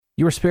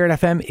Your Spirit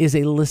FM is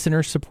a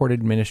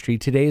listener-supported ministry.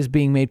 Today is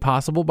being made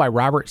possible by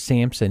Robert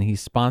Samson.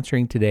 He's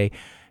sponsoring today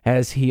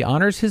as he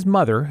honors his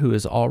mother, who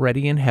is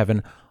already in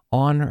heaven,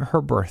 on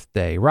her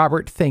birthday.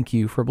 Robert, thank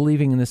you for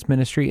believing in this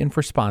ministry and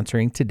for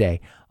sponsoring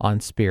today on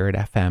Spirit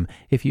FM.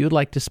 If you would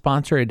like to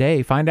sponsor a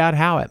day, find out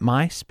how at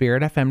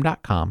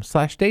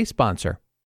myspiritfm.com/day sponsor.